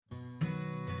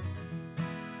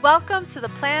Welcome to the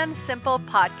Plan Simple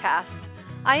podcast.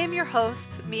 I am your host,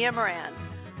 Mia Moran.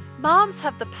 Moms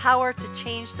have the power to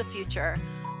change the future,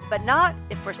 but not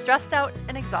if we're stressed out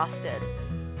and exhausted.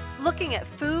 Looking at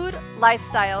food,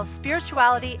 lifestyle,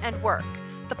 spirituality, and work,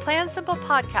 the Plan Simple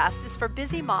podcast is for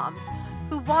busy moms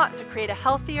who want to create a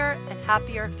healthier and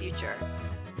happier future.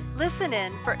 Listen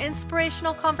in for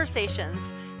inspirational conversations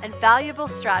and valuable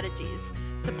strategies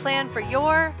to plan for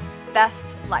your best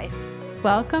life.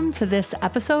 Welcome to this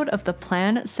episode of the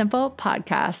Plan Simple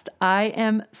podcast. I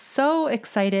am so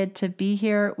excited to be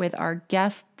here with our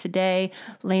guest today,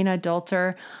 Lena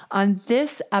Dolter. On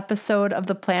this episode of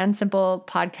the Plan Simple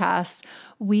podcast,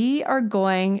 we are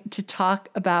going to talk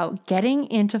about getting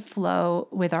into flow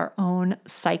with our own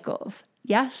cycles.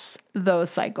 Yes,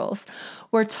 those cycles.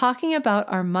 We're talking about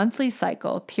our monthly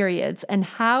cycle periods and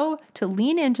how to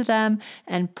lean into them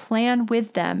and plan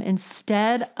with them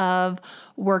instead of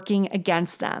working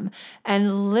against them.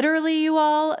 And literally, you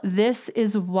all, this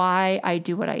is why I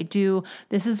do what I do.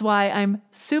 This is why I'm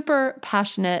super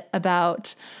passionate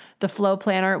about the Flow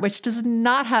Planner, which does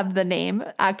not have the name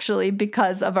actually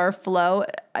because of our flow.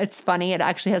 It's funny, it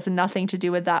actually has nothing to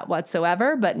do with that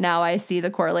whatsoever, but now I see the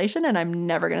correlation and I'm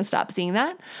never going to stop seeing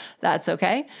that. That's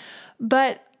okay.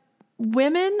 But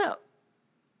women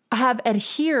have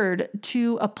adhered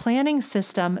to a planning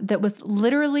system that was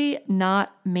literally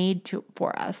not made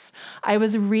for us. I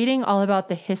was reading all about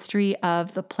the history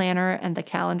of the planner and the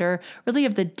calendar, really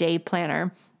of the day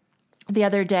planner, the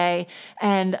other day.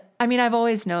 And I mean, I've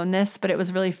always known this, but it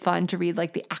was really fun to read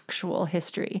like the actual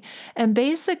history. And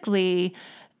basically,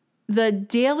 the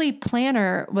daily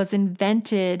planner was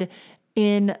invented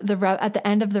at the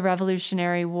end of the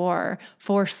Revolutionary War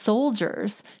for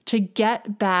soldiers to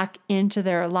get back into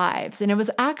their lives. And it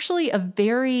was actually a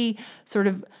very sort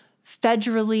of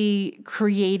federally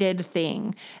created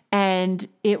thing. And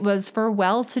it was for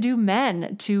well-to-do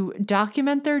men to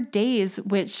document their days,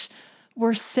 which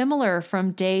were similar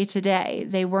from day to day.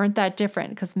 They weren't that different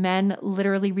because men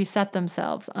literally reset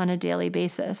themselves on a daily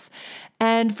basis.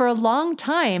 And for a long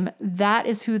time, that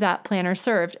is who that planner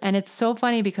served. And it's so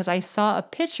funny because I saw a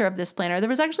picture of this planner. There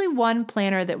was actually one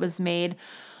planner that was made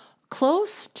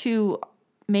close to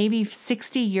maybe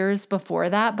 60 years before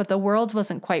that, but the world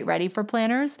wasn't quite ready for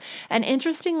planners. And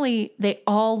interestingly, they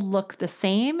all look the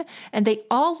same and they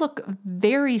all look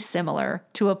very similar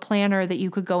to a planner that you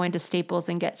could go into Staples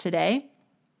and get today.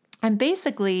 And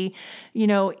basically,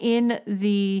 in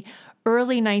the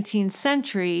early 19th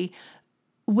century,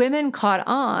 women caught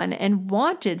on and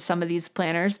wanted some of these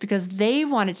planners because they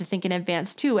wanted to think in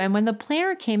advance too. And when the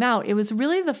planner came out, it was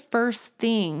really the first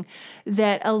thing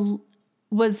that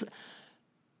was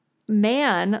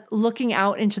man looking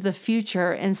out into the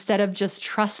future instead of just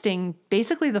trusting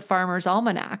basically the farmer's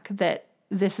almanac that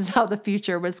this is how the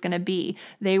future was going to be.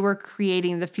 They were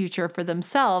creating the future for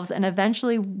themselves, and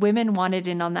eventually women wanted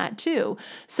in on that too.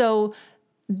 So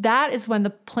that is when the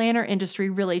planner industry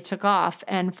really took off.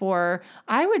 And for,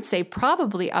 I would say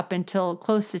probably up until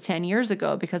close to 10 years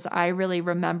ago, because I really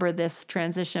remember this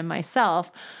transition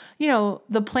myself,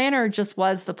 the planner just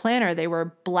was the planner. They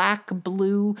were black,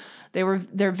 blue.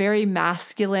 They're very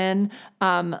masculine,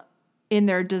 in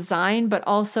their design, but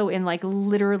also in like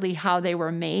literally how they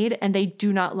were made. And they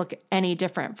do not look any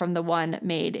different from the one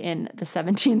made in the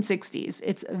 1760s.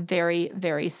 It's very,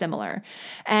 very similar.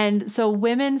 And so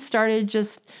women started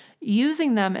just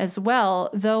using them as well,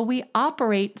 though we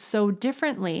operate so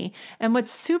differently. And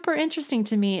what's super interesting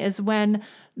to me is when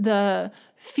the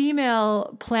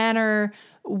female planner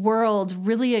world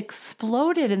really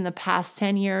exploded in the past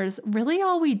 10 years, really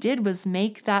all we did was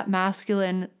make that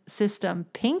masculine system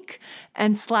pink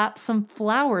and slap some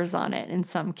flowers on it in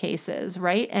some cases,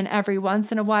 right? And every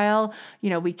once in a while,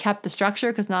 we kept the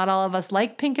structure because not all of us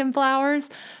like pink and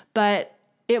flowers, but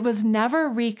it was never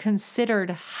reconsidered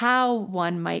how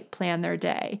one might plan their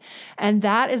day. And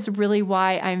that is really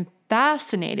why I'm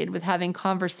fascinated with having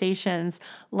conversations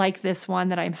like this one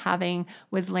that I'm having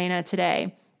with Lena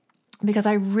today. Because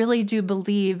I really do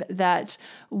believe that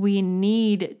we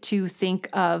need to think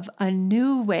of a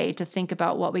new way to think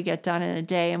about what we get done in a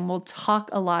day. And we'll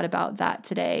talk a lot about that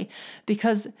today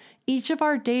because each of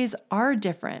our days are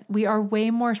different. We are way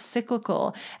more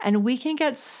cyclical and we can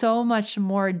get so much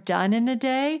more done in a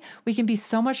day. We can be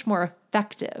so much more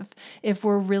effective if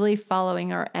we're really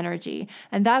following our energy.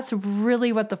 And that's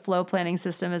really what the flow planning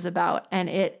system is about. And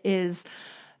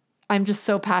I'm just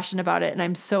so passionate about it. And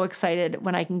I'm so excited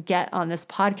when I can get on this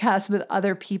podcast with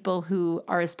other people who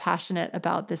are as passionate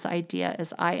about this idea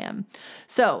as I am.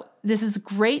 So this is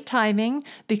great timing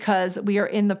because we are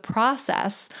in the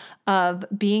process of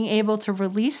being able to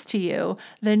release to you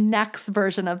the next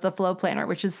version of the Flow Planner,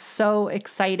 which is so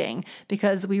exciting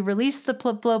because we released the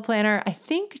Flow Planner, I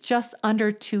think just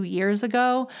under 2 years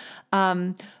ago.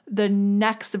 The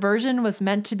next version was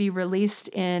meant to be released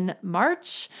in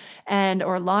March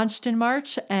or launched in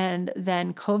March, and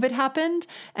then COVID happened.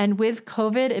 And with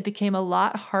COVID, it became a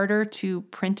lot harder to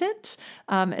print it,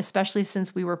 especially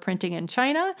since we were printing in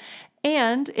China.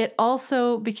 And it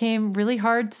also became really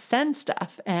hard to send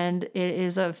stuff. And it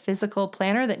is a physical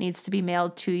planner that needs to be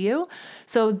mailed to you.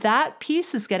 So that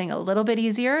piece is getting a little bit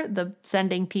easier, the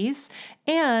sending piece.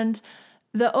 And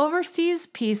the overseas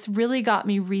piece really got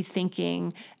me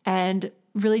rethinking and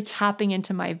really tapping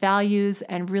into my values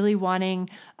and really wanting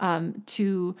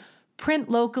to print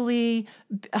locally,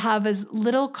 have as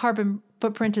little carbon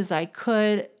footprint as I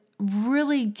could,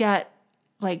 really get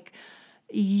like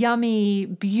yummy,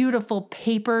 beautiful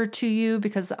paper to you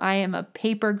because I am a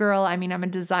paper girl. I mean,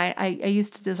 I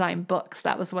used to design books.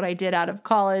 That was what I did out of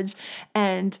college.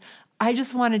 And I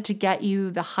just wanted to get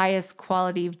you the highest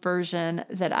quality version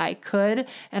that I could,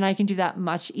 and I can do that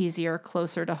much easier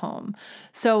closer to home.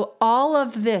 So all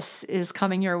of this is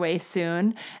coming your way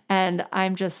soon, and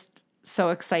I'm just so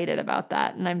excited about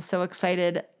that. And I'm so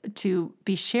excited to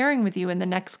be sharing with you in the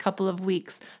next couple of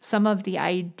weeks some of the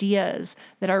ideas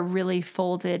that are really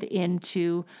folded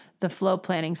into the flow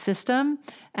planning system.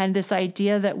 And this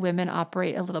idea that women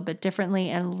operate a little bit differently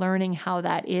and learning how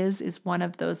that is one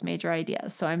of those major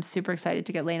ideas. So I'm super excited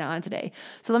to get Lena on today.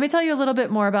 So let me tell you a little bit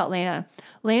more about Lena.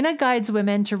 Lena guides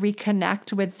women to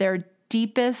reconnect with their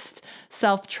deepest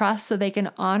self-trust so they can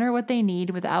honor what they need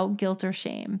without guilt or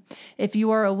shame. If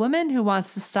you are a woman who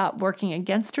wants to stop working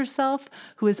against herself,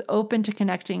 who is open to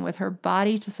connecting with her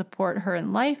body to support her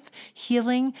in life,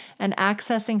 healing, and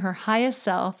accessing her highest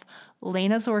self,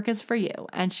 Lena's work is for you,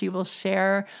 and she will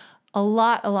share a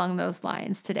lot along those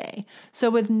lines today. So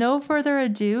with no further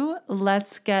ado,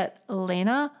 let's get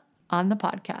Lena on the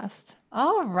podcast.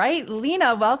 All right,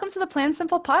 Lena, welcome to the Plan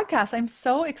Simple podcast. I'm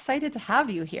so excited to have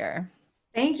you here.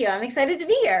 Thank you. I'm excited to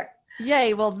be here.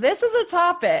 Yay. Well, this is a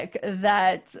topic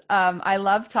that I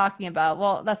love talking about.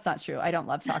 Well, that's not true. I don't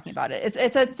love talking about it.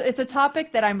 It's a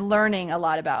topic that I'm learning a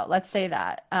lot about. Let's say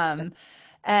that.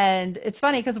 And it's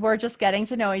funny because we're just getting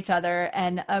to know each other.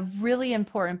 And a really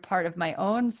important part of my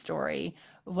own story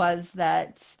was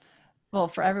that, well,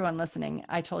 for everyone listening,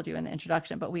 I told you in the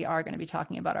introduction, but we are going to be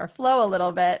talking about our flow a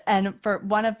little bit. And for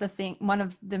one of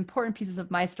the important pieces of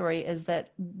my story is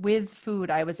that with food,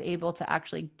 I was able to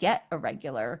actually get a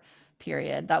regular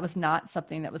period. That was not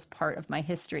something that was part of my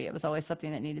history. It was always something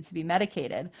that needed to be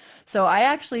medicated. So I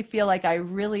actually feel like I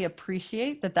really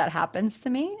appreciate that happens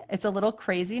to me. It's a little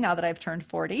crazy now that I've turned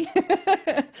 40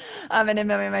 and in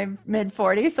my mid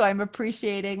 40s. So I'm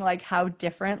appreciating like how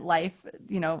different life,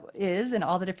 is in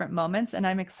all the different moments. And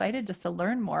I'm excited just to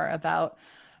learn more about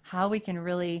how we can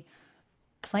really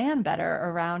plan better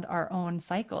around our own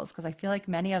cycles, because I feel like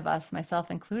many of us,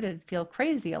 myself included, feel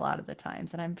crazy a lot of the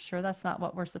times, and I'm sure that's not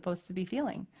what we're supposed to be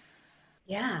feeling.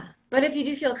 Yeah, but if you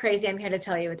do feel crazy, I'm here to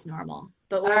tell you it's normal,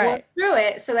 but we'll work through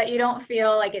it so that you don't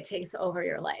feel like it takes over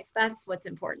your life. That's what's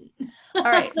important. All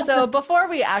right, so before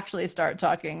we actually start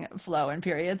talking flow and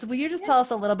periods, will you just tell us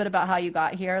a little bit about how you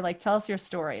got here? Like, tell us your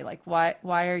story. Like,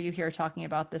 why are you here talking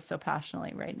about this so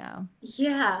passionately right now?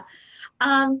 Yeah.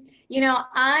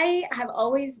 I have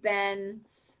always been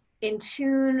in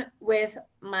tune with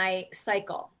my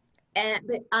cycle,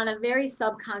 but on a very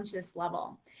subconscious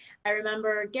level. I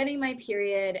remember getting my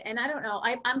period, and I don't know,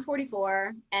 I'm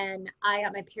 44, and I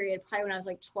got my period probably when I was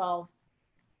like 12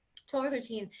 or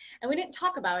 13, and we didn't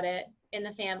talk about it in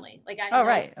the family.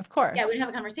 Right, of course. Yeah, we didn't have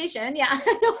a conversation. Yeah,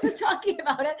 no one was talking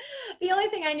about it. The only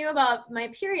thing I knew about my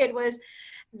period was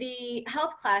the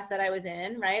health class that I was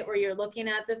in, right? Where you're looking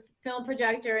at the film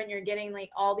projector and you're getting like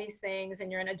all these things and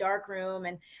you're in a dark room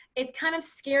and it's kind of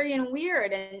scary and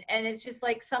weird. And it's just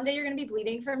like, someday you're going to be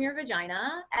bleeding from your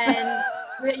vagina and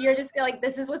you're just like,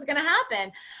 this is what's going to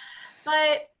happen.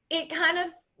 But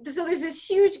so there's this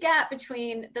huge gap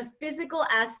between the physical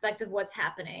aspect of what's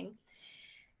happening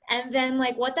and then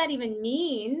like what that even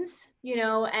means,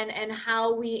 and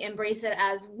how we embrace it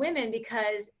as women.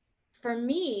 Because for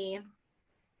me,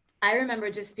 I remember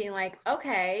just being like,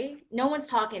 okay, no one's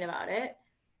talking about it.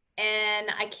 And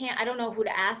I don't know who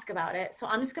to ask about it. So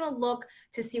I'm just going to look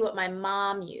to see what my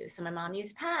mom used. So my mom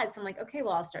used pads. So I'm like, okay,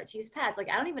 well, I'll start to use pads. Like,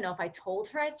 I don't even know if I told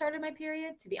her I started my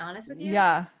period, to be honest with you.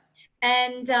 Yeah.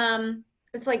 And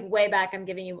it's like way back, I'm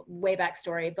giving you way back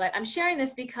story, but I'm sharing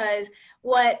this because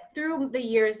through the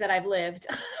years that I've lived,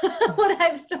 what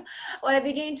I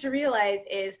began to realize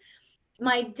is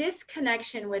my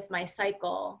disconnection with my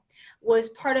cycle was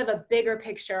part of a bigger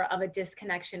picture of a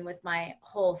disconnection with my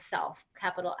whole self,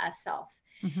 capital S self,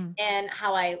 and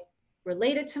how I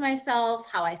related to myself,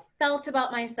 how I felt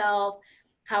about myself,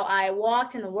 how I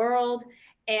walked in the world,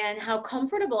 and how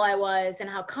comfortable I was and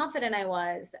how confident I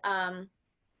was.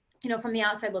 You know, from the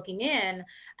outside looking in,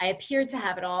 I appeared to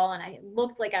have it all and I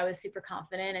looked like I was super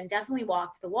confident and definitely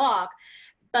walked the walk.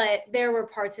 But there were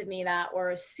parts of me that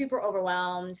were super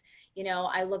overwhelmed. You know,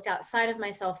 I looked outside of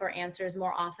myself for answers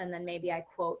more often than maybe I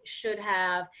quote should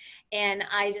have. And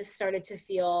I just started to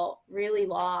feel really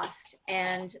lost.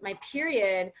 And my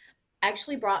period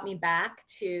actually brought me back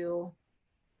to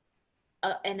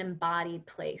an embodied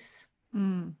place.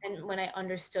 And when I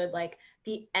understood like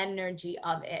the energy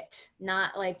of it,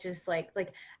 not like just like,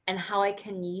 and how I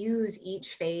can use each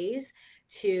phase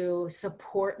to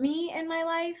support me in my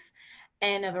life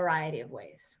in a variety of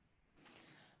ways.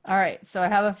 All right. So I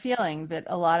have a feeling that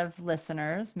a lot of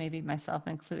listeners, maybe myself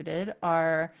included,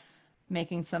 are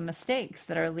making some mistakes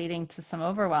that are leading to some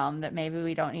overwhelm that maybe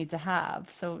we don't need to have.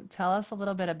 So tell us a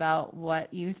little bit about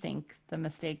what you think the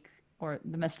mistake or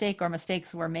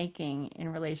mistakes we're making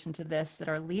in relation to this that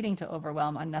are leading to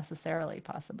overwhelm unnecessarily,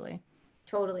 possibly.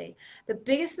 Totally. The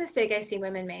biggest mistake I see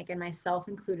women make, and myself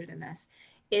included in this,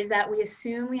 is that we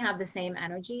assume we have the same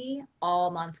energy all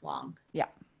month long. Yeah.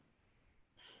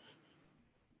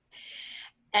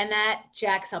 And that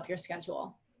jacks up your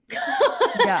schedule.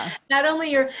 Yeah. Not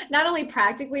only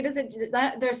practically does it,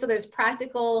 there's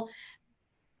practical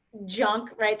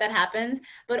junk, right, that happens,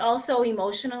 but also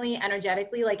emotionally,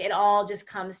 energetically, like it all just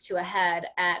comes to a head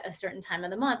at a certain time of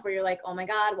the month where you're like, oh my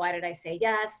God, why did I say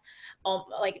yes? Oh,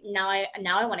 like now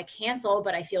I want to cancel,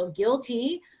 but I feel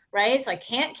guilty, right? So I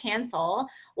can't cancel.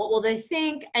 What will they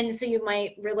think? And so you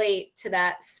might relate to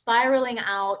that spiraling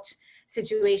out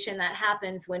situation that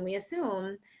happens when we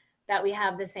assume that we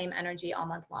have the same energy all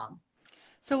month long.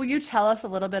 So will you tell us a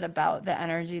little bit about the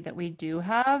energy that we do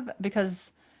have?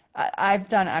 Because I've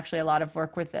done actually a lot of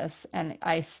work with this and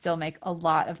I still make a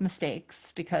lot of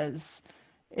mistakes because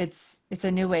it's a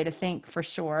new way to think for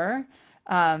sure.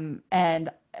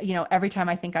 And you know, every time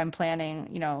I think I'm planning,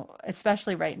 you know,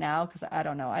 especially right now, because I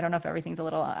don't know if everything's a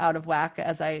little out of whack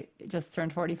as I just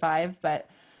turned 45, but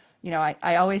you know,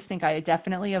 I always think I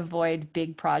definitely avoid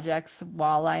big projects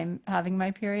while I'm having my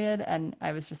period. And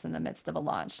I was just in the midst of a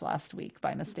launch last week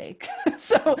by mistake.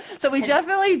 So we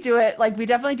definitely do it. Like we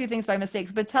definitely do things by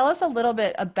mistakes, but tell us a little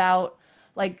bit about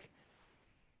like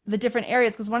the different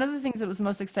areas. Because one of the things that was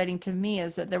most exciting to me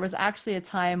is that there was actually a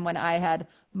time when I had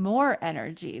more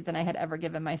energy than I had ever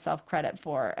given myself credit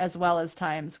for, as well as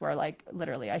times where like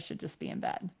literally I should just be in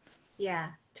bed. Yeah,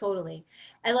 totally.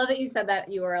 I love that you said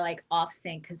that you were like off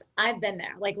sync because I've been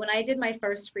there. Like when I did my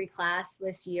first free class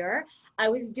this year, I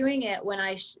was doing it when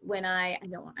I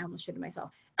almost shitted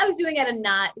myself. I was doing it at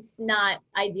a not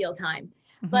ideal time.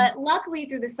 But luckily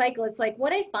through the cycle, it's like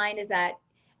what I find is that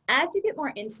as you get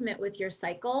more intimate with your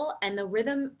cycle and the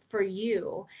rhythm for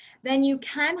you, then you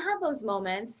can have those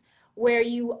moments where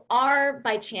you are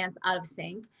by chance out of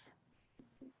sync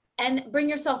and bring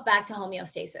yourself back to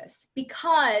homeostasis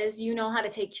because you know how to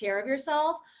take care of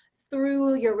yourself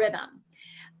through your rhythm.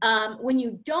 When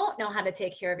you don't know how to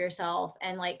take care of yourself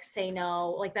and like say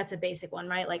no, like that's a basic one,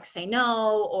 right? Like say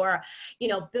no, or, you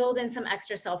know, build in some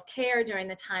extra self-care during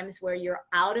the times where you're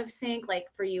out of sync. Like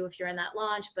for you, if you're in that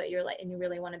launch, but you're like, and you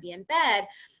really want to be in bed,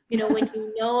 you know, when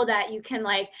you know that you can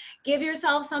like give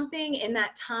yourself something in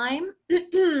that time,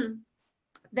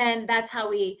 then that's how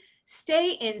we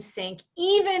stay in sync,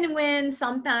 even when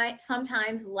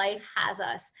sometimes life has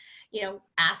us, you know,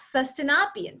 asks us to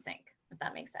not be in sync, if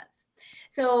that makes sense.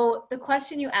 So the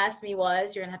question you asked me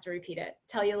was, you're gonna have to repeat it.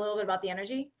 Tell you a little bit about the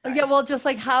energy. Sorry. Yeah, well, just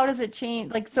like how does it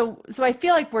change? Like, so I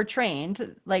feel like we're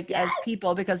trained, like Yes. as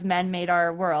people, because men made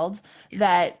our world,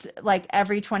 that like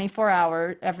every 24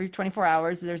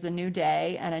 hours, there's a new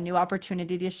day and a new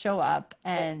opportunity to show up.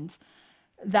 And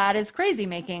that is crazy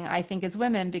making, I think, as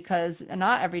women, because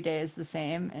not every day is the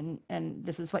same. And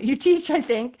this is what you teach, I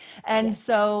think. And Yeah.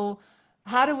 so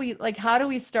how do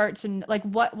we start to like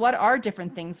what are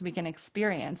different things we can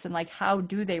experience and like how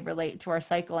do they relate to our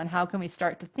cycle and how can we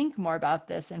start to think more about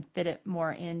this and fit it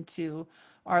more into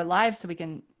our lives so we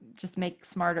can just make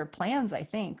smarter plans, I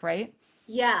think, right?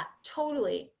 Yeah,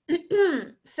 totally.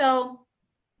 So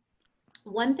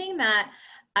one thing that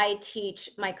I teach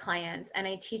my clients and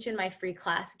I teach in my free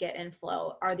class, Get in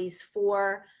Flow, are these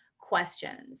 4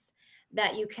 questions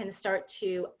that you can start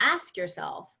to ask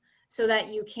yourself so that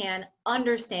you can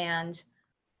understand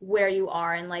where you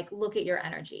are and like look at your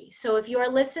energy. So if you are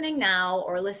listening now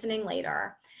or listening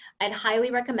later I'd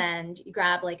highly recommend you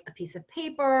grab like a piece of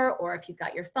paper, or if you've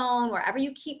got your phone, wherever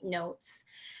you keep notes,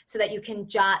 so that you can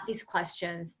jot these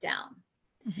questions down.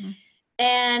 Mm-hmm.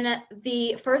 And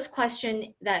the first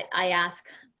question that I ask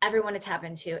everyone to tap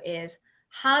into is,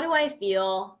 how do I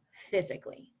feel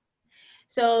physically?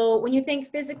 So when you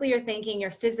think physically, you're thinking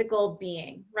your physical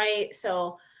being, right?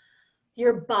 So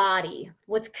your body,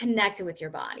 what's connected with your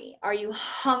body? Are you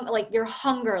like your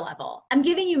hunger level? I'm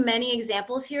giving you many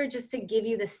examples here just to give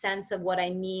you the sense of what I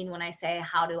mean when I say,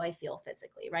 how do I feel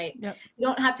physically, right? Yep. You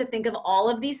don't have to think of all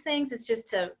of these things. It's just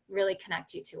to really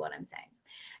connect you to what I'm saying.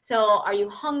 So are you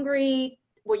hungry?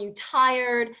 Were you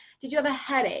tired? Did you have a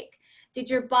headache? Did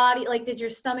your body, like, did your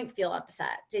stomach feel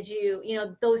upset? Did you,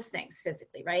 those things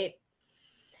physically, right?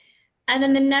 And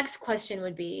then the next question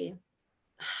would be,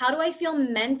 how do I feel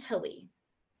mentally?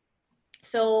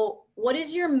 So what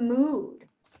is your mood?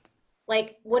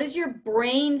 Like, what does your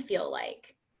brain feel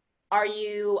like? Are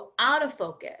you out of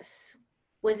focus?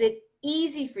 Was it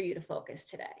easy for you to focus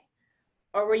today?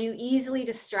 Or were you easily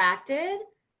distracted?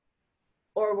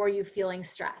 Or were you feeling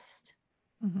stressed?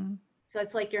 Mm-hmm. So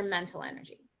it's like your mental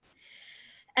energy.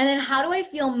 And then how do I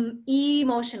feel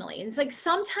emotionally? And it's like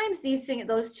sometimes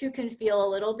those two can feel a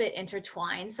little bit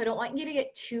intertwined. So I don't want you to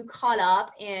get too caught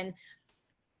up in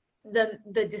the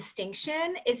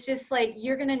distinction. It's just like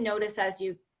you're going to notice as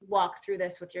you walk through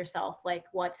this with yourself, like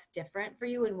what's different for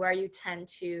you and where you tend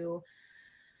to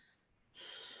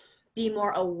be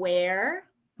more aware,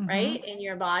 right, in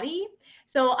your body.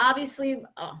 So obviously,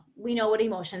 we know what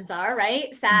emotions are,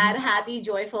 right? Sad, happy,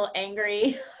 joyful,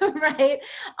 angry, right?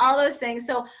 All those things.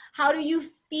 So how do you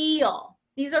feel?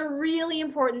 These are really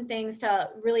important things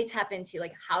to really tap into.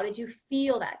 Like, how did you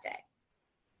feel that day?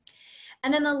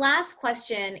 And then the last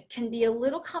question can be a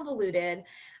little convoluted.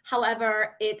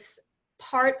 However, it's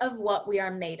part of what we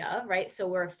are made of, right? So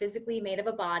we're physically made of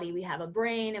a body, we have a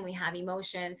brain, and we have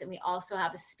emotions, and we also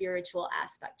have a spiritual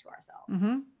aspect to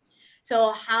ourselves.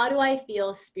 So how do I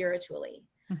feel spiritually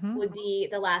would be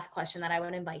the last question that I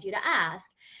would invite you to ask.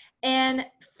 And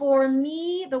for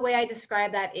me, the way I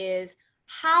describe that is,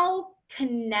 how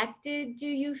connected do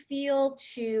you feel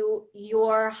to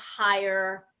your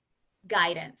higher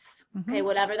guidance? Okay,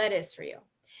 whatever that is for you.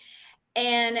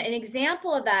 And an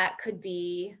example of that could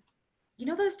be,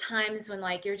 those times when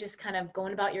like you're just kind of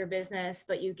going about your business,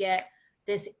 but you get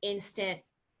this instant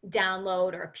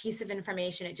download or a piece of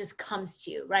information, it just comes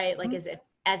to you, right? Like as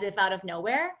if out of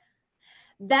nowhere.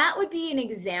 That would be an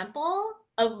example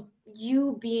of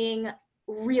you being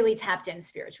really tapped in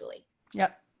spiritually.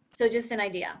 Yep. So just an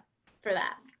idea for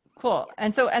that. Cool.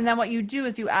 And then what you do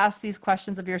is you ask these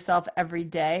questions of yourself every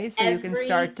day, so you can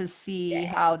start to see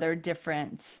how they're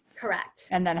different. Correct.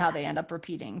 And then how they end up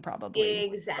repeating, probably.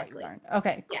 Exactly.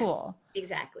 Okay, cool. Yes,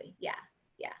 exactly. Yeah.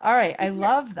 All right. I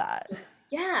love that.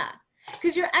 Yeah.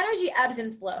 Because your energy ebbs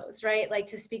and flows, right? Like,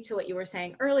 to speak to what you were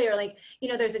saying earlier, like,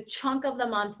 there's a chunk of the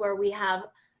month where we have,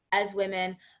 as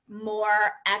women,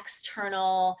 more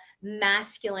external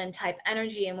masculine type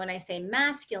energy. And when I say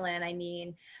masculine, I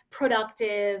mean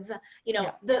productive,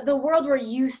 the world we're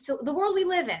used to, the world we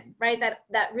live in, right?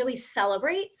 That really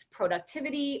celebrates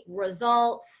productivity,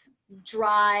 results,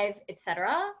 drive,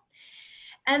 etc.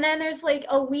 And then there's like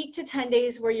a week to 10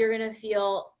 days where you're going to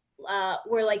feel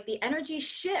where like the energy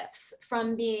shifts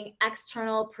from being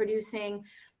external, producing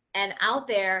and out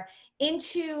there,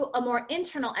 into a more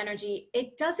internal energy.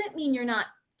 It doesn't mean you're not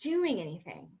doing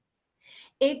anything.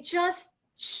 It just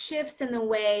shifts in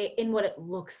what it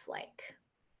looks like.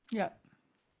 Yeah.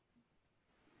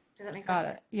 Does that make sense? Got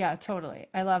it. Yeah, totally.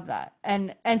 I love that.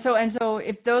 And so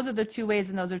if those are the 2 ways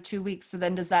and those are 2 weeks, so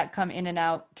then does that come in and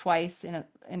out twice in a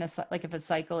like if a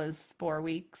cycle is 4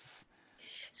 weeks?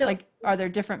 So like, are there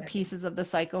different pieces of the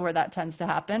cycle where that tends to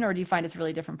happen, or do you find it's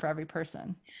really different for every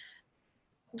person?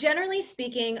 Generally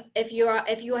speaking, if you are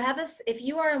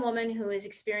a woman who is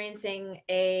experiencing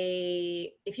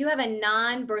if you have a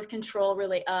non-birth control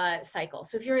cycle,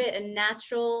 so if you're a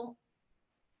natural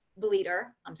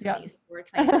bleeder, I'm just gonna use the word.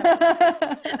 Can I use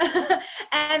that?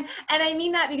 and I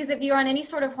mean that because if you're on any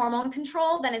sort of hormone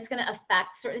control, then it's going to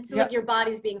affect. It's like your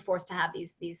body's being forced to have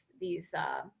these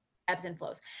ebbs and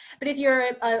flows. But if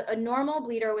you're a normal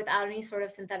bleeder without any sort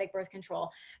of synthetic birth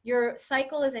control, your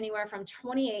cycle is anywhere from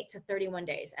 28 to 31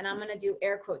 days. And I'm going to do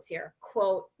air quotes here,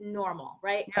 quote, normal,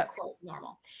 right? Quote,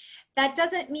 normal. That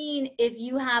doesn't mean if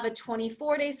you have a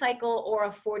 24-day cycle or a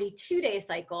 42-day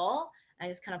cycle, I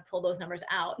just kind of pull those numbers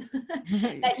out,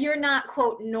 that you're not,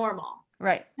 quote, normal.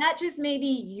 Right. That just may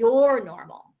be your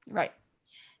normal. Right.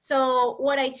 So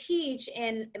what I teach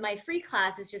in my free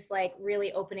class is just like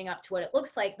really opening up to what it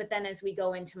looks like. But then as we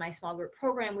go into my small group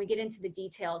program, we get into the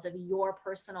details of your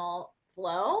personal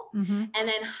flow, Mm-hmm. and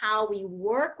then how we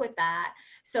work with that.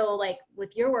 So like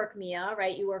with your work, Mia,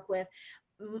 right? You work with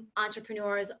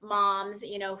entrepreneurs, moms,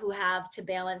 you know, who have to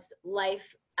balance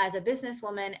life as a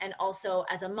businesswoman and also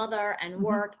as a mother and Mm-hmm.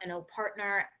 work and a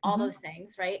partner, all Mm-hmm. those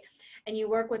things, right? And you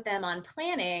work with them on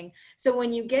planning. So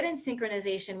when you get in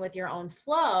synchronization with your own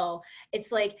flow,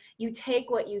 it's like you take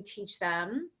what you teach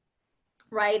them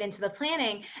right into the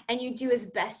planning, and you do as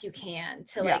best you can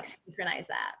to Yeah. like synchronize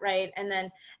that, right? And then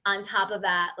on top of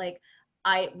that, like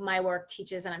my work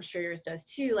teaches, and I'm sure yours does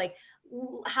too, like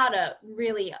how to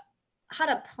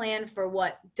plan for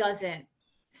what doesn't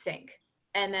sync,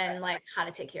 and then like how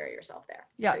to take care of yourself there.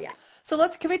 Yeah. So yeah. So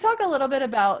can we talk a little bit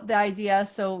about the idea?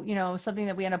 So, something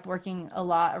that we end up working a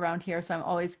lot around here. So I'm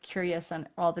always curious on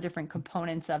all the different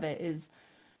components of it is,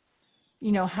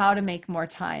 how to make more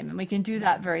time. And we can do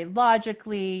that very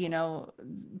logically.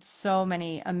 So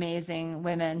many amazing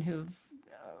women who've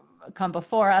come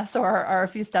before us or are a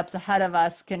few steps ahead of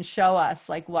us can show us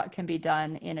like what can be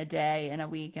done in a day, in a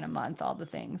week, in a month, all the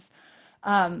things.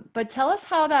 But tell us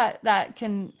how that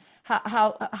can,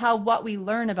 how what we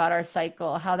learn about our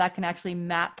cycle, how that can actually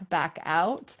map back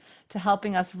out to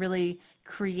helping us really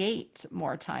create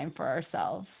more time for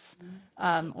ourselves,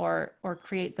 or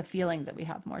create the feeling that we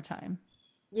have more time.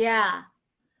 Yeah.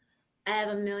 I have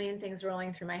a million things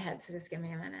rolling through my head, so just give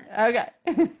me a minute.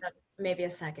 Okay. Maybe a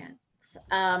second.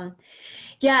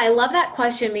 Yeah, I love that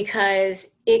question because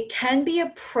it can be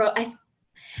I'm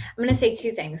going to say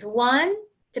two things. One,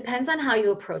 depends on how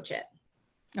you approach it.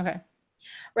 Okay.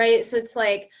 Right? So it's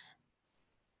like,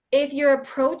 if you're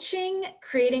approaching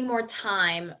creating more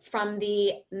time from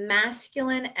the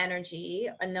masculine energy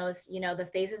and those, the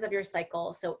phases of your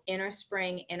cycle, so inner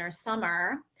spring, inner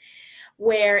summer,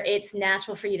 where it's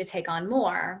natural for you to take on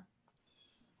more,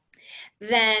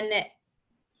 then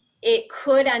it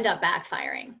could end up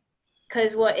backfiring.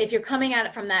 Because if you're coming at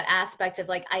it from that aspect of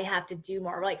like, I have to do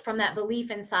more, like from that belief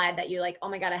inside that you're like, oh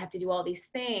my God, I have to do all these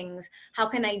things. How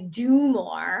can I do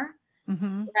more?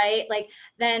 Mm-hmm. Right? Like,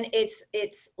 then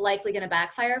it's likely going to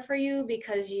backfire for you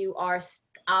because you are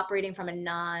operating from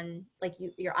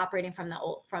you're operating from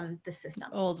the system.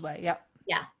 Old way. Yep.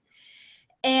 Yeah.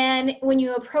 And when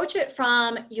you approach it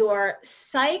from your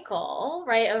cycle,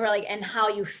 right, or like, and how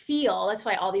you feel, that's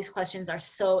why all these questions are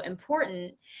so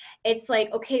important. It's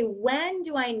like, okay, when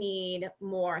do I need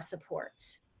more support?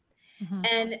 Mm-hmm.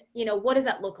 And, what does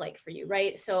that look like for you,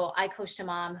 right? So I coached a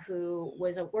mom who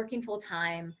was working full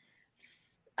time,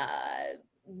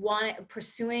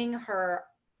 pursuing her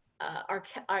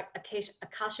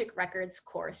Akashic Records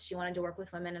course. She wanted to work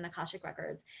with women in Akashic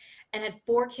Records, and had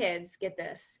 4 kids, get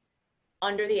this,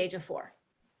 under the age of 4.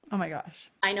 Oh my gosh.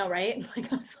 I know, right?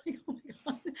 Like, I was like, oh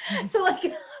my God. So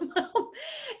like,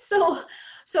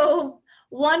 so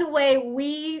one way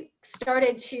we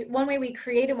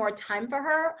created more time for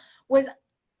her was,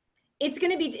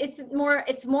 it's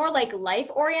more like life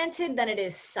oriented than it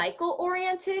is cycle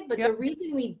oriented. But Yep. The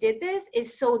reason we did this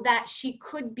is so that she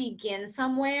could begin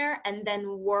somewhere and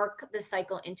then work the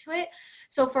cycle into it.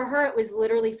 So for her, it was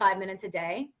literally 5 minutes a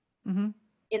day. Mm-hmm.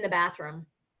 In the bathroom.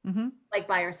 Mm-hmm. Like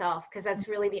by herself, because that's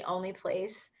really the only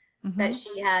place that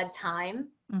she had time.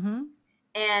 Mm-hmm.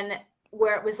 And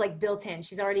where it was like built in,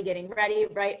 she's already getting ready,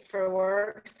 right, for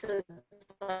work. So it's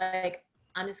like,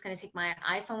 I'm just going to take my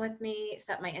iPhone with me,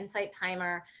 set my Insight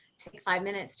timer, take 5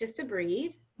 minutes just to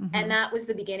breathe. Mm-hmm. And that was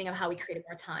the beginning of how we created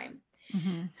more time.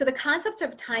 Mm-hmm. So the concept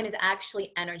of time is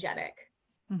actually energetic.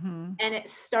 Mm-hmm. And it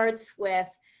starts with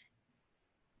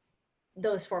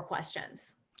those 4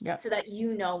 questions. Yep. So that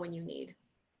you know when you need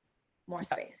more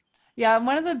space. Yeah,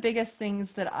 one of the biggest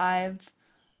things that I've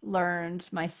learned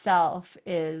myself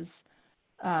is,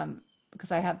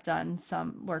 because I have done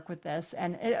some work with this,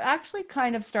 and it actually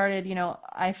kind of started,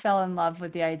 I fell in love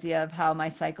with the idea of how my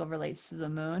cycle relates to the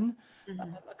moon. Mm-hmm.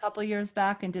 A couple years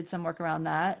back, and did some work around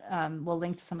that. We'll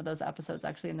link to some of those episodes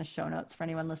actually in the show notes for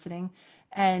anyone listening.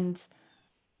 And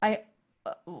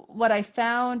what I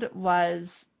found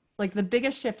was, like, the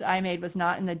biggest shift I made was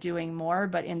not in the doing more,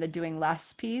 but in the doing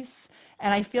less piece.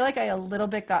 And I feel like I a little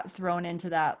bit got thrown into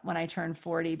that when I turned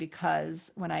 40,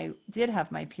 because when I did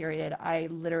have my period, I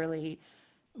literally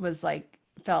was like,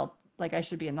 felt like I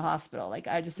should be in the hospital. Like,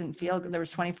 I just didn't feel good. There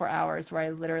was 24 hours where I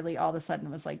literally all of a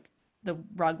sudden was like, the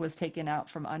rug was taken out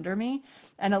from under me.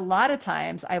 And a lot of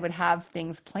times I would have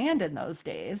things planned in those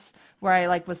days where I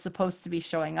like was supposed to be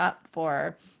showing up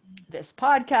for this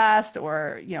podcast,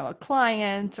 or, a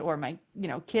client, or my,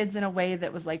 kids, in a way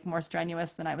that was like more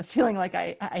strenuous than I was feeling like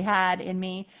I had in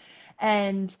me.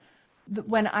 And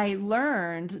when I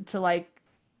learned to like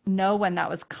know when that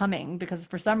was coming, because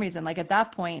for some reason, like at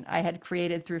that point I had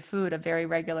created through food a very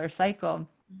regular cycle.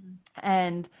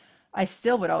 And I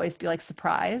still would always be like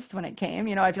surprised when it came,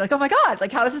 I'd be like, oh my God,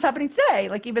 like how is this happening today?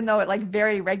 Like, even though it like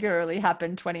very regularly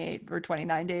happened 28 or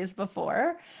 29 days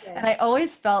before. And Yeah. I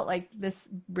always felt like this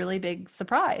really big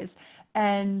surprise.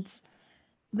 And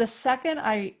the second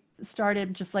I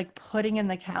started just like putting in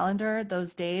the calendar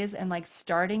those days and like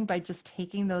starting by just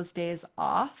taking those days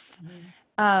off, Mhm.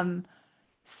 um,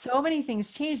 so many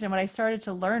things changed. And what I started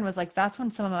to learn was like that's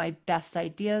when some of my best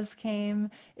ideas came.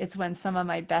 It's when some of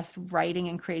my best writing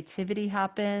and creativity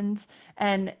happened.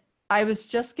 And I was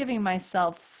just giving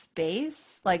myself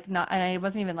space, like not, and I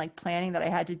wasn't even like planning that I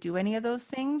had to do any of those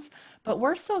things. But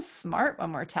we're so smart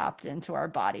when we're tapped into our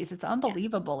bodies. It's Yeah.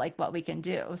 unbelievable, like what we can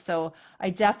do. So I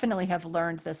definitely have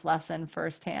learned this lesson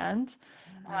firsthand.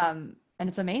 Mhm. And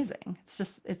it's amazing.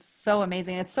 It's so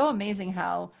amazing. It's so amazing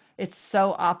how it's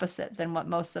so opposite than what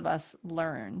most of us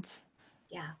learned.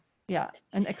 Yeah. Yeah.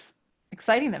 And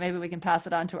exciting that maybe we can pass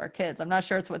it on to our kids. I'm not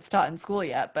sure it's what's taught in school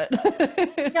yet, but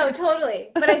No, totally.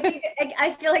 But I think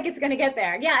I feel like it's going to get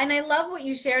there. Yeah, and I love what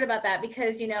you shared about that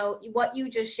because what you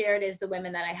just shared is the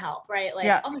women that I help, right? Like,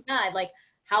 yeah, oh my God, like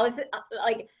how is it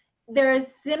like there's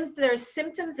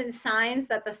symptoms and signs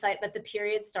that the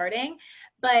period's starting,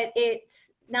 but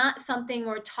it's not something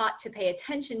we're taught to pay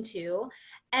attention to,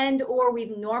 and or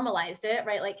we've normalized it,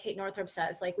 right? Like Kate Northrup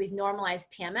says, like we've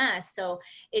normalized PMS, so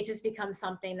it just becomes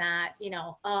something that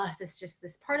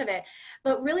this part of it.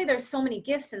 But really there's so many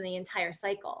gifts in the entire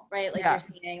cycle, right? Like yeah, you're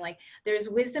saying, like there's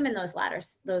wisdom in those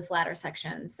latter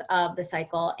sections of the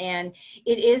cycle, and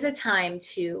it is a time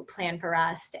to plan for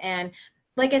rest. And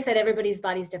like I said, everybody's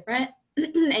body's different.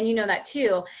 And you know that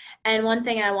too. And one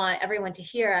thing I want everyone to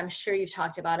hear, I'm sure you've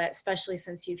talked about it, especially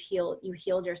since you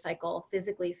healed your cycle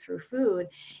physically through food,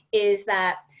 is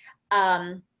that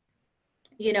um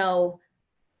you know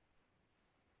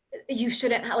you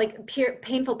shouldn't have like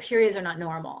painful periods are not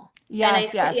normal. And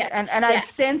yes, yes. yeah, And yeah. I've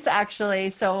since actually,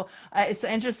 so it's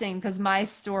interesting because my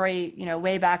story,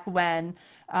 way back when,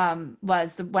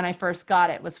 when I first got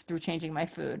it was through changing my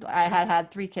food. I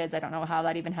had 3 kids. I don't know how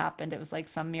that even happened. It was like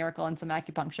some miracle and some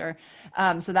acupuncture.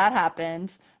 So that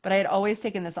happened, but I had always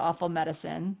taken this awful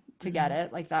medicine to get Mhm.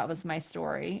 it. Like that was my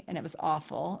story, and it was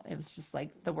awful. It was just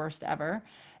like the worst ever.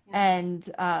 Yeah.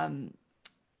 And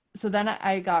so then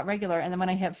I got regular. And then when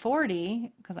I hit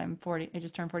 40, because I'm 40, I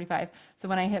just turned 45. So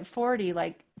when I hit 40,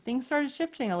 like things started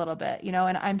shifting a little bit,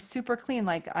 and I'm super clean.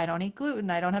 Like I don't eat gluten,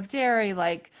 I don't have dairy,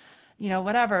 like,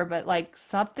 whatever. But like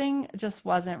something just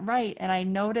wasn't right. And I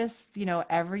noticed,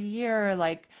 every year,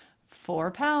 like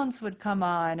 4 pounds would come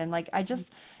on. And like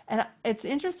and it's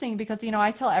interesting because,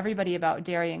 I tell everybody about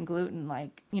dairy and gluten.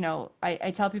 Like,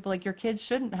 I tell people, like, your kids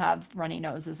shouldn't have runny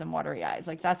noses and watery eyes.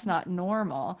 Like, that's not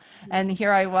normal. And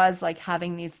here I was like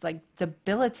having these like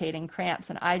debilitating cramps,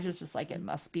 and I just like, it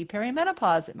must be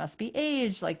perimenopause, it must be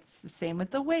age, like same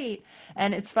with the weight.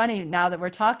 And it's funny now that we're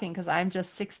talking because I'm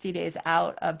just 60 days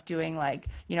out of doing like,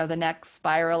 the next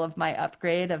spiral of my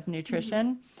upgrade of Mhm.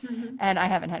 nutrition, Mhm. and I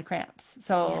haven't had cramps. Yeah.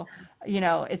 So,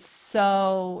 it's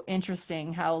so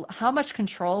interesting how much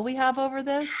control we have over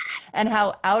this and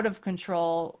how out of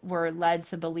control we're led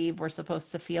to believe we're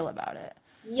supposed to feel about it.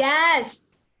 Yes.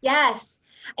 Yes.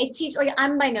 I teach, like,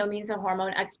 I'm by no means a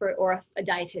hormone expert or a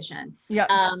dietitian. Yep.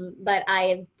 But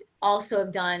I've also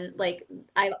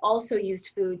used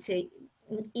food to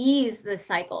ease the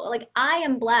cycle. Like, I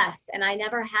am blessed and I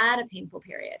never had a painful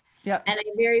period. Yep. And I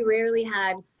very rarely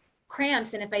had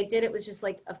cramps. And if I did, it was just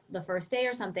like the first day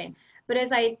or something. But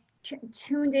as I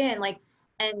tuned in, like,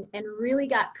 and really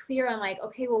got clear on, like,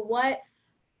 okay, well,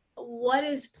 what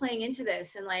is playing into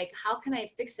this, and like how can I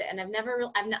fix it? And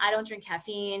I don't drink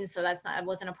caffeine, so it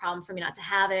wasn't a problem for me not to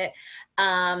have it.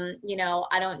 I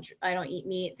don't eat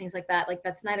meat, things like that. Like,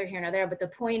 that's neither here nor there, but the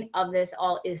point of this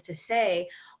all is to say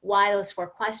why those 4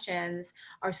 questions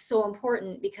are so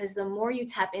important, because the more you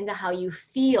tap into how you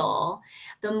feel,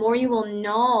 the more you will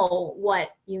know what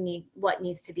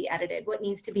needs to be edited, what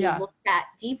needs to be Yeah. looked at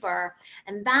deeper.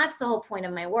 And that's the whole point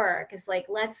of my work, is like,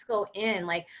 let's go in,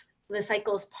 like, the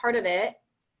cycle is part of it.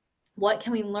 What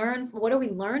can we learn? What are we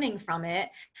learning from it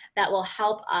that will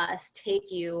help us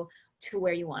take you to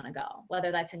where you want to go,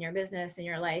 whether that's in your business, in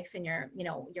your life, in your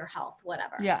health,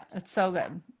 whatever. Yeah, it's so Yeah.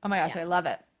 good. Oh my gosh, Yeah. I love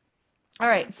it. All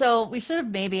right, so we should have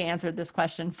maybe answered this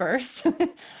question first.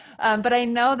 But I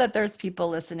know that there's people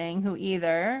listening who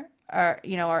either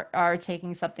are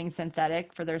taking something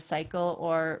synthetic for their cycle,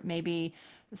 or maybe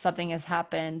something has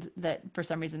happened that for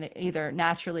some reason either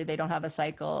naturally they don't have a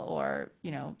cycle, or,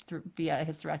 through via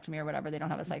hysterectomy or whatever, they don't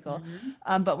have a cycle.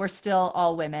 Mhm. But we're still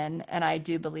all women, and I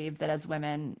do believe that as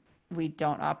women, we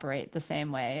don't operate the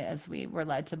same way as we were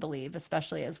led to believe,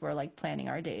 especially as we're like planning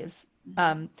our days. Mhm.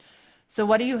 Um, So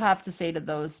what do you have to say to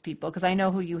those people? Because I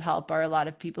know who you help are a lot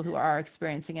of people who are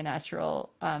experiencing a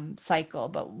natural cycle,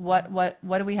 but what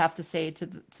do we have to say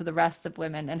to the rest of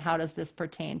women, and how does this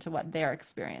pertain to what they're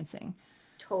experiencing?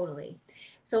 Totally.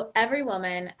 So every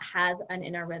woman has an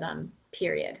inner rhythm,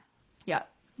 period. Yeah.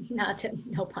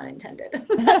 No pun intended.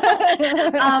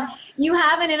 You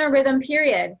have an inner rhythm,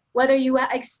 period. Whether you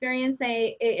experience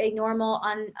a normal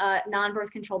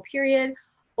non-birth control period,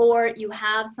 or you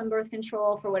have some birth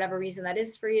control for whatever reason that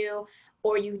is for you,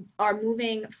 or you are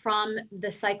moving from the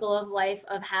cycle of life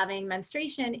of having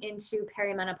menstruation into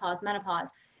perimenopause, menopause,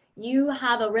 you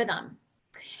have a rhythm.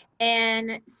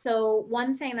 And so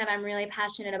one thing that I'm really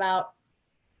passionate about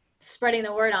spreading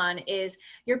the word on is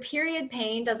your period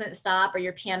pain doesn't stop, or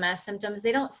your PMS symptoms,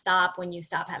 they don't stop when you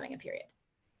stop having a period.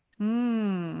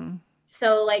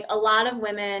 So like a lot of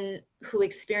women who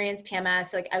experience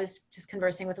PMS, like I was just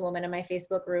conversing with a woman in my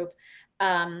Facebook group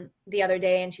the other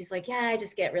day, and she's like, yeah, I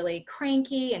just get really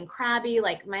cranky and crabby.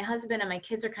 Like my husband and my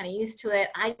kids are kind of used to it.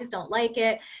 I just don't like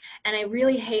it. And I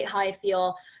really hate how I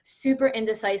feel super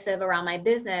indecisive around my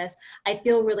business. I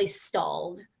feel really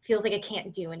stalled. Feels like I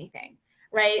can't do anything.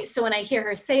 Right. So when I hear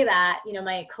her say that, you know,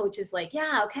 my coach is like,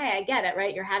 yeah, okay, I get it.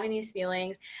 Right. You're having these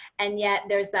feelings. And yet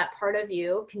there's that part of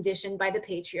you conditioned by the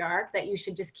patriarch that you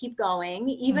should just keep going,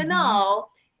 even though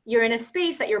you're in a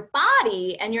space that your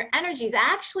body and your energy is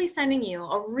actually sending you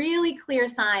a really clear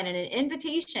sign and an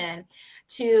invitation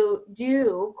to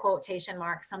do, quotation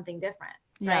marks, something different.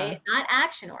 Right. Not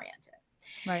action oriented.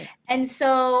 Right. And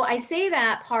so I say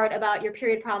that part about your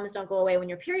period problems don't go away when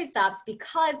your period stops,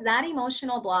 because that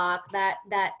emotional block, that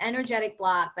energetic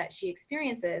block that she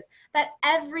experiences, that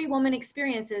every woman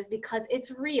experiences because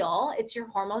it's real, it's your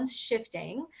hormones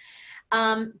shifting,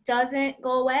 doesn't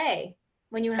go away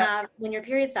when you when your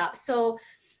period stops. So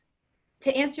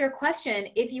to answer your question,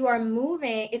 if you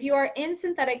are in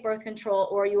synthetic birth control,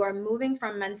 or you are moving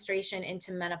from menstruation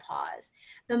into menopause,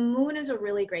 the moon is a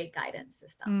really great guidance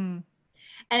system.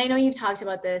 And I know you've talked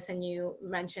about this, and you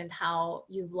mentioned how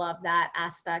you've loved that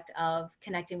aspect of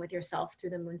connecting with yourself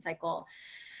through the moon cycle.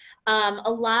 A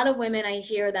lot of women, I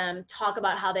hear them talk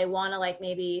about how they want to, like,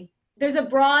 maybe there's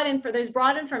broad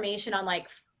information on like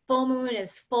full moon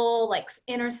is full, like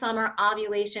inner summer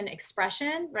ovulation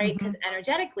expression, right? Because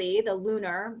energetically, the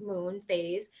lunar moon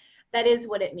phase, that is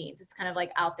what it means. It's kind of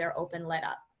like out there, open, lit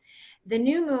up. The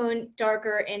new moon,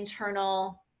 darker,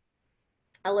 internal,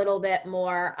 a little bit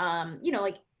more,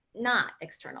 like not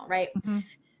external, right?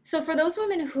 So for those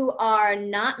women who are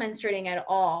not menstruating at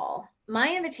all,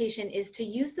 my invitation is to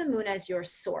use the moon as your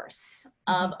source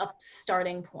of a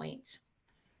starting point.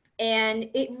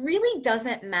 And it really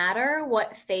doesn't matter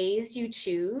what phase you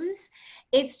choose.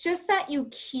 It's just that you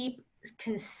keep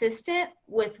consistent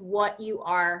with what you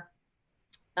are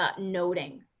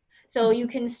noting. So you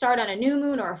can start on a new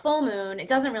moon or a full moon. It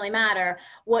doesn't really matter.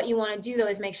 What you want to do, though,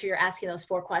 is make sure you're asking those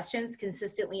 4 questions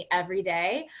consistently every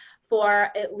day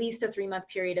for at least a 3-month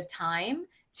period of time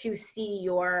to see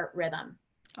your rhythm.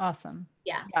 Awesome.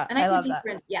 Yeah. And I love that.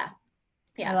 Yeah.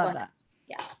 I love that.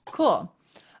 Yeah. Cool.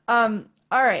 All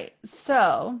right.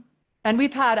 So, and we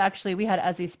had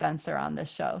Ezzy Spencer on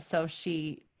this show. So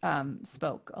she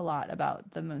spoke a lot about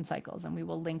the moon cycles, and we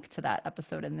will link to that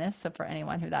episode in this. So for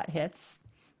anyone who that hits,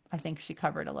 I think she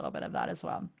covered a little bit of that as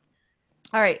well.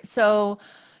 All right. So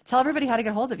tell everybody how to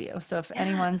get hold of you. So if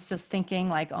anyone's just thinking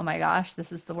like, oh my gosh,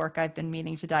 this is the work I've been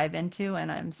meaning to dive into,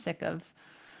 and I'm sick of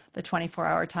the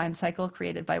 24-hour time cycle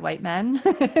created by white men,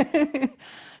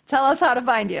 tell us how to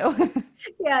find you.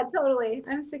 Yeah, totally.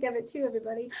 I'm sick of it too,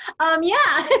 everybody.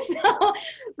 So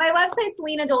my website's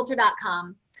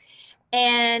lenadolter.com.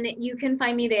 And you can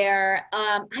find me there.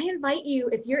 I invite you,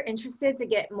 if you're interested to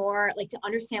get more, like to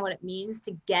understand what it means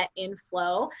to get in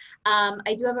flow.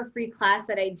 I do have a free class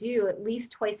that I do at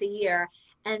least twice a year.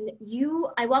 And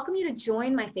I welcome you to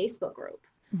join my Facebook group.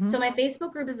 So my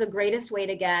Facebook group is the greatest way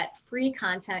to get free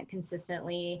content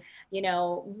consistently,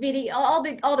 video, all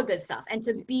the good stuff. And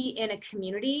to be in a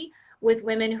community with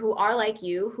women who are like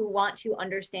you, who want to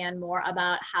understand more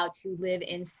about how to live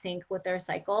in sync with their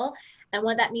cycle and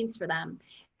what that means for them.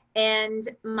 And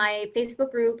my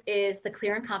Facebook group is The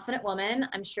Clear and Confident Woman.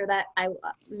 I'm sure that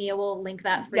Mia will link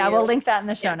that for you. Yeah, we'll link that in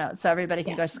the show notes so everybody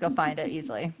can just go find it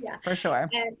easily. Yeah, for sure.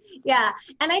 And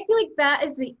I feel like that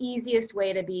is the easiest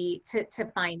way to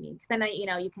find me, because then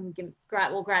you can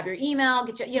we'll grab your email,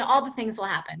 get you, all the things will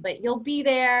happen, but you'll be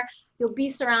there. You'll be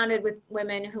surrounded with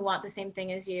women who want the same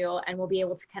thing as you, and we'll be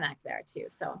able to connect there too.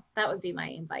 So that would be my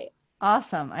invite.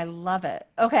 Awesome. I love it.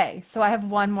 Okay. So I have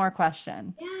one more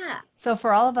question. Yeah. So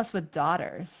for all of us with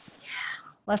daughters,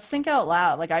 let's think out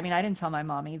loud. Like, I mean, I didn't tell my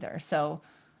mom either. So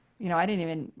I didn't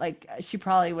even like, she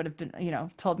probably would have been,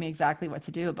 told me exactly what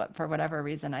to do, but for whatever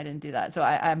reason, I didn't do that. So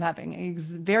I'm having a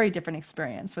very different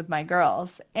experience with my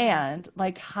girls. Yeah. And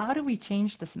like, how do we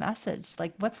change this message?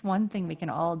 Like, what's one thing we can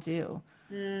all do?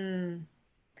 Mm.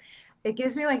 It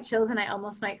gives me like chills and I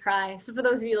almost might cry. So for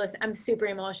those of you listening, I'm super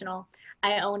emotional.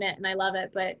 I own it and I love it,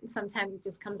 but sometimes it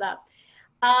just comes up.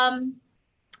 Um,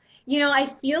 I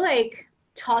feel like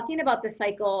talking about the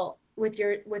cycle with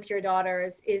your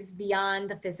daughters is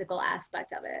beyond the physical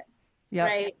aspect of it, Yep.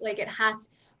 right? Like it has,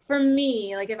 for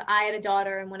me, like if I had a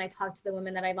daughter and when I talk to the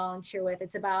women that I volunteer with,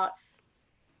 it's about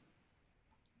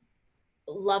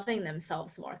loving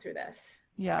themselves more through this,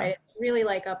 Yeah. right? It's really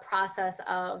like a process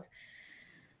of,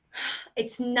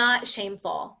 it's not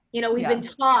shameful. We've Yeah. been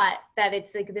taught that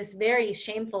it's like this very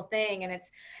shameful thing and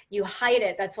it's, you hide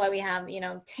it. That's why we have,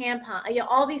 tampon,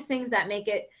 all these things that make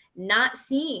it not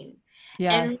seen.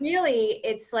 And Yes. really,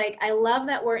 it's like, I love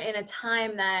that we're in a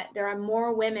time that there are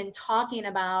more women talking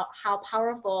about how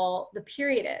powerful the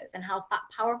period is and how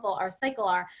powerful our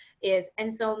cycle is.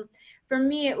 And so for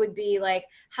me, it would be like,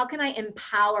 how can I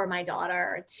empower my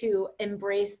daughter to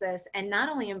embrace this and not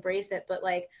only embrace it, but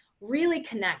like really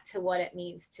connect to what it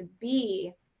means to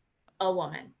be a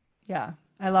woman. Yeah.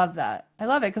 I love that. I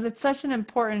love it because it's such an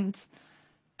important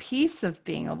piece of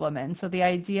being a woman. So the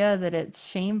idea that it's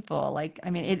shameful, like, I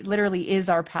mean, it literally is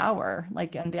our power.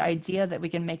 Like, and the idea that we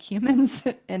can make humans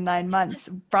in 9 months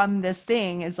from this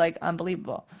thing is like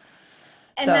unbelievable.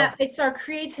 And So, that it's our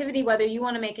creativity, whether you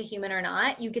want to make a human or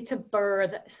not, you get to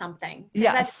birth something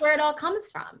because that's where it yes, all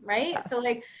comes from, right? So yes,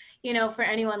 like, for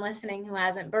anyone listening who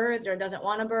hasn't birthed or doesn't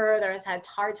want to birth or has had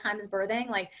hard times birthing,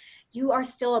 like you are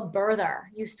still a birther.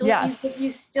 You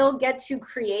yes. still get to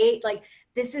create, like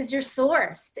this is your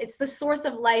source. It's the source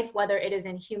of life, whether it is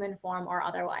in human form or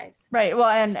otherwise. Right. Well,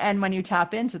 and when you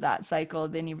tap into that cycle,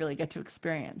 then you really get to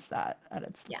experience that at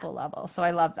its Yeah. full level. So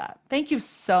I love that. Thank you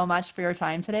so much for your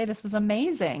time today. This was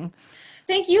amazing.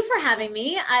 Thank you for having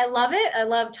me. I love it. I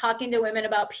love talking to women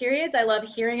about periods. I love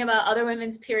hearing about other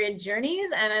women's period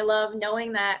journeys. And I love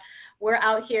knowing that we're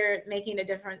out here making a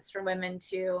difference for women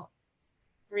to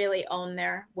really own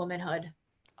their womanhood.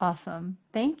 Awesome.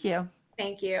 Thank you.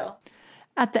 Thank you.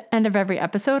 At the end of every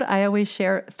episode, I always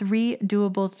share 3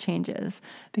 doable changes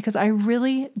because I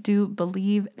really do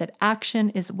believe that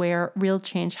action is where real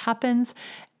change happens.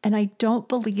 And I don't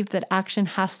believe that action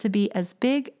has to be as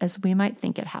big as we might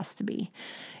think it has to be.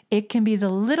 It can be the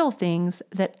little things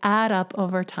that add up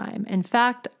over time. In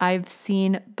fact, I've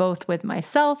seen both with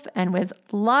myself and with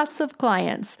lots of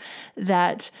clients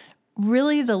that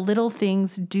really the little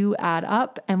things do add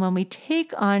up. And when we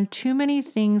take on too many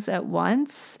things at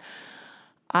once,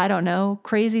 I don't know,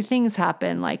 crazy things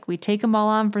happen. Like we take them all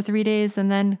on for 3 days and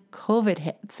then COVID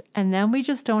hits. And then we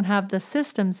just don't have the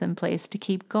systems in place to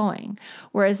keep going.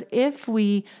 Whereas if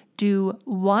we do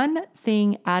one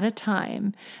thing at a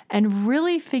time and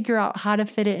really figure out how to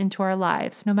fit it into our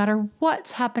lives, no matter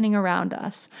what's happening around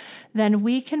us, then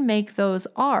we can make those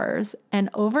ours. And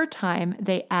over time,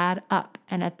 they add up.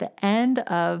 And at the end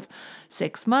of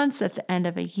 6 months, at the end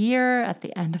of a year, at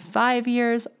the end of 5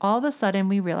 years, all of a sudden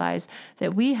we realize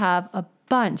that we have a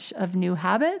bunch of new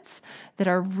habits that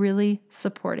are really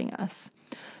supporting us.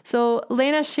 So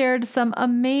Lena shared some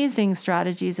amazing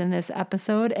strategies in this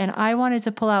episode, and I wanted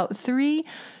to pull out 3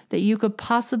 that you could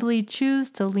possibly choose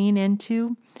to lean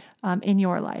into in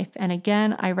your life. And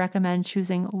again, I recommend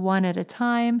choosing one at a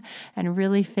time and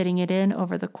really fitting it in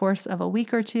over the course of a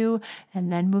week or 2,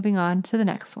 and then moving on to the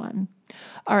next one.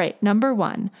 All right, number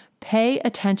 1, pay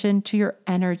attention to your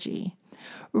energy.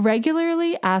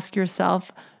 Regularly ask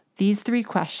yourself these 3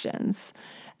 questions,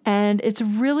 and it's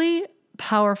really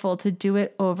powerful to do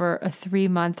it over a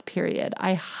 3-month period.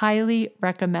 I highly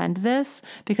recommend this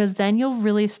because then you'll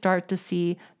really start to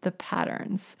see the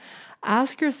patterns.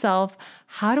 Ask yourself,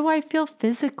 how do I feel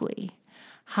physically?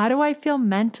 How do I feel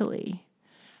mentally?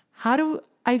 How do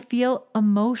I feel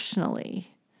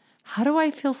emotionally? How do I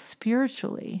feel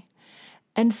spiritually?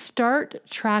 And start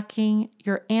tracking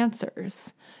your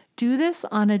answers. Do this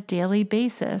on a daily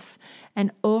basis, and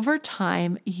over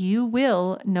time, you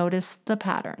will notice the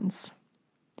patterns.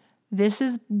 This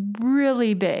is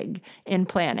really big in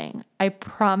planning. I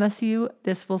promise you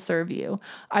this will serve you.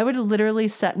 I would literally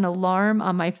set an alarm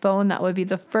on my phone. That would be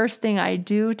the first thing I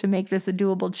do to make this a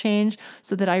doable change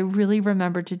so that I really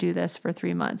remember to do this for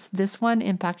 3 months. This one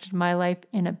impacted my life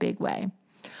in a big way.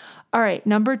 All right,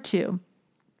 number 2,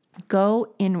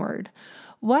 go inward.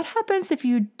 What happens if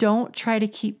you don't try to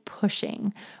keep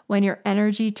pushing when your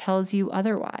energy tells you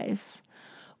otherwise?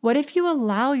 What if you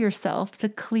allow yourself to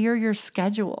clear your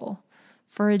schedule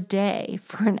for a day,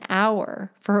 for an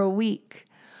hour, for a week?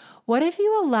 What if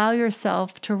you allow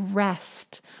yourself to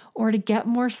rest or to get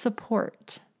more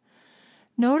support?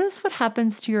 Notice what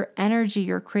happens to your energy,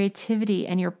 your creativity,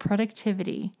 and your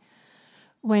productivity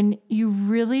when you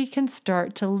really can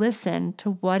start to listen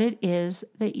to what it is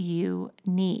that you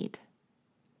need.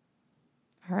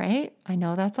 All right, I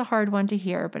know that's a hard one to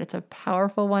hear, but it's a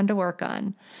powerful one to work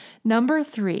on. Number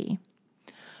 3,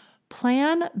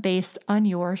 plan based on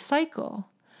your cycle.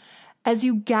 As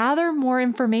you gather more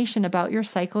information about your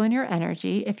cycle and your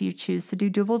energy, if you choose to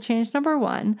do doable change number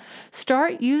 1,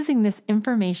 start using this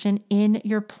information in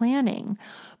your planning.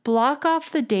 Block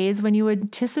off the days when you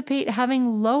anticipate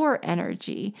having lower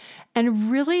energy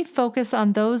and really focus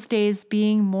on those days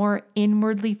being more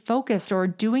inwardly focused or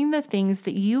doing the things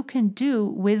that you can do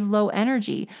with low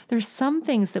energy. There's some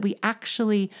things that we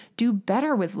actually do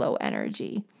better with low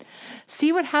energy.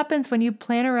 See what happens when you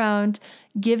plan around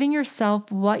giving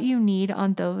yourself what you need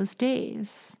on those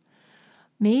days.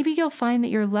 Maybe you'll find that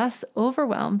you're less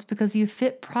overwhelmed because you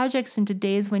fit projects into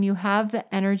days when you have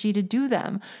the energy to do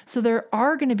them. So there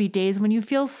are going to be days when you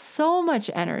feel so much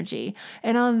energy.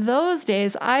 And on those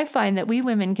days, I find that we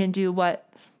women can do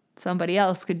what somebody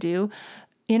else could do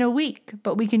in a week,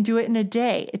 but we can do it in a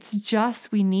day. It's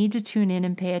just we need to tune in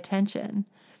and pay attention.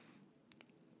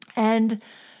 And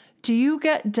do you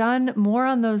get done more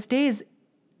on those days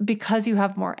because you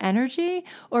have more energy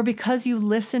or because you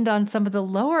listened on some of the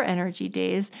lower energy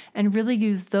days and really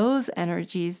use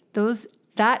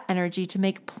that energy to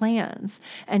make plans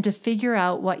and to figure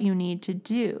out what you need to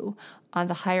do on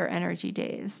the higher energy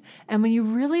days? And when you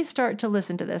really start to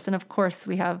listen to this, and of course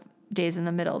we have days in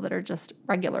the middle that are just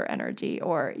regular energy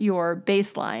or your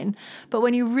baseline, but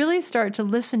when you really start to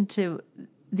listen to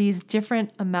these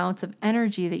different amounts of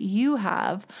energy that you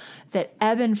have that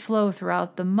ebb and flow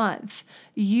throughout the month,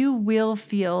 you will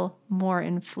feel more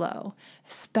in flow,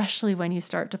 especially when you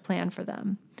start to plan for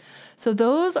them. So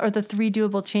those are the 3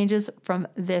 doable changes from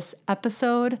this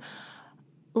episode.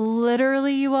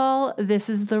 Literally, you all, this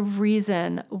is the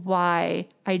reason why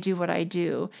I do what I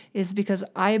do, is because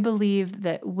I believe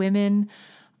that women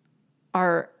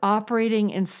are operating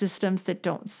in systems that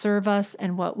don't serve us.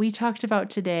 And what we talked about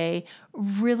today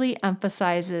really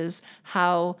emphasizes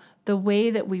how the way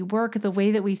that we work, the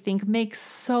way that we think makes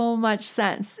so much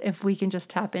sense if we can just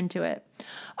tap into it.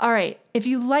 All right, if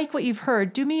you like what you've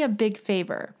heard, do me a big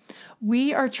favor.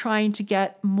 We are trying to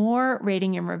get more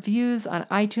rating and reviews on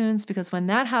iTunes because when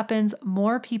that happens,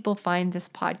 more people find this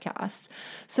podcast.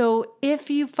 So if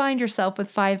you find yourself with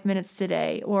 5 minutes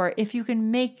today, or if you can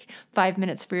make 5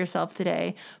 minutes for yourself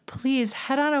today, please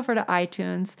head on over to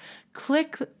iTunes,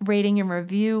 click rating and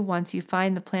review once you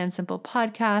find the Plan Simple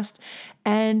podcast,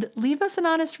 and leave us an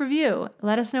honest review.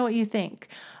 Let us know what you think.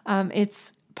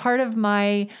 It's part of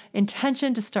my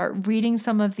intention to start reading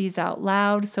some of these out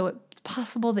loud, so it's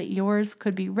possible that yours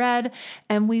could be read.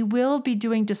 And we will be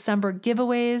doing December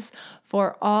giveaways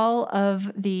for all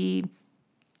of the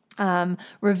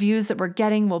reviews that we're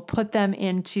getting. We'll put them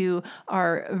into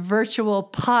our virtual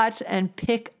pot and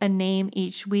pick a name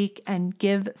each week and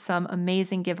give some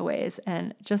amazing giveaways.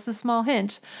 And just a small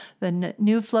hint, the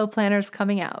new Flow Planner's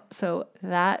coming out. So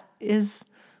that is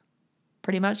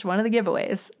pretty much one of the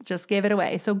giveaways. Just gave it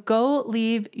away. So go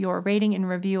leave your rating and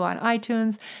review on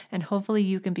iTunes, and hopefully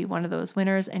you can be one of those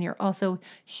winners. And you're also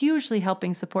hugely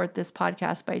helping support this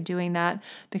podcast by doing that,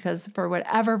 because for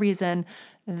whatever reason,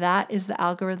 that is the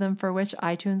algorithm for which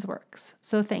iTunes works.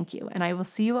 So thank you. And I will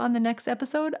see you on the next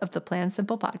episode of the Plan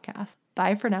Simple podcast.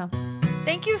 Bye for now.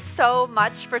 Thank you so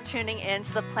much for tuning in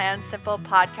to the Plan Simple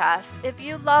podcast. If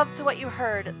you loved what you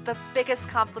heard, the biggest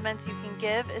compliment you can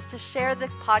give is to share the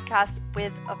podcast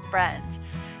with a friend.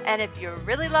 And if you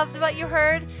really loved what you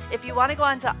heard, if you want to go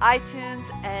onto iTunes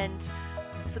and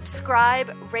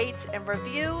subscribe, rate, and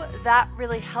review, that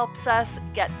really helps us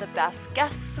get the best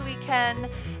guests we can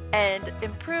and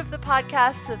improve the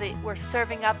podcast so that we're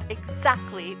serving up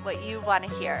exactly what you want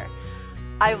to hear.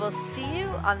 I will see you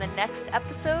on the next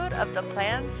episode of the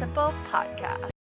Plan Simple podcast.